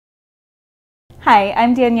Hi,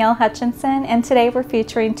 I'm Danielle Hutchinson, and today we're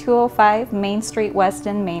featuring 205 Main Street West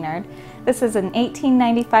in Maynard. This is an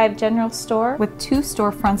 1895 general store with 2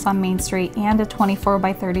 storefronts on Main Street and a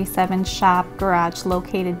 24x37 shop garage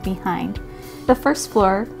located behind. The first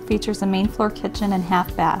floor features a main floor kitchen and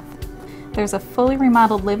half bath. There's a fully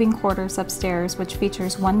remodeled living quarters upstairs which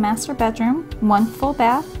features 1 master bedroom, 1 full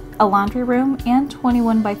bath, a laundry room, and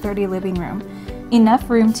 21x30 living room. Enough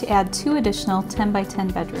room to add 2 additional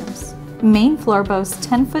 10x10 bedrooms. Main floor boasts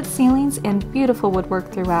 10-foot ceilings and beautiful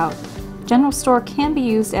woodwork throughout. General store can be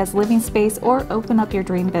used as living space or open up your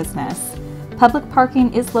dream business. Public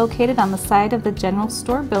parking is located on the side of the general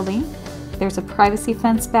store building. There's a privacy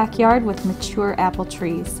fence backyard with mature apple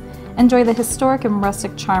trees. Enjoy the historic and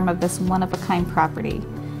rustic charm of this one-of-a-kind property.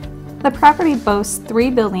 The property boasts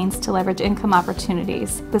 3 buildings to leverage income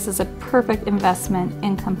opportunities. This is a perfect investment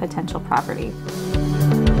income potential property.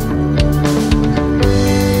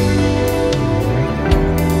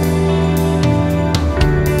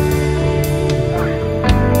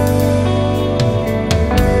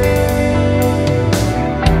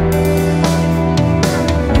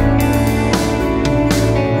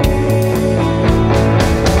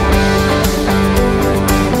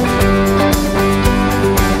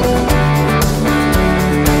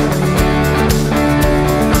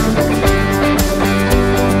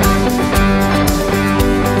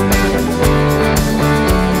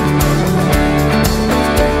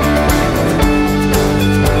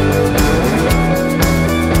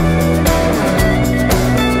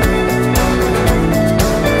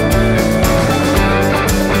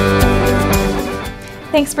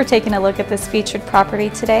 Thanks for taking a look at this featured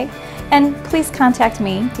property today, and please contact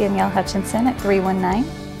me, Danielle Hutchinson, at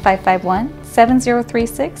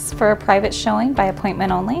 319-551-7036 for a private showing by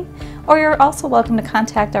appointment only, or you're also welcome to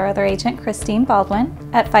contact our other agent, Christine Baldwin,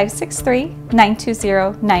 at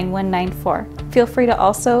 563-920-9194. Feel free to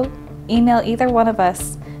also email either one of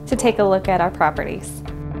us to take a look at our properties.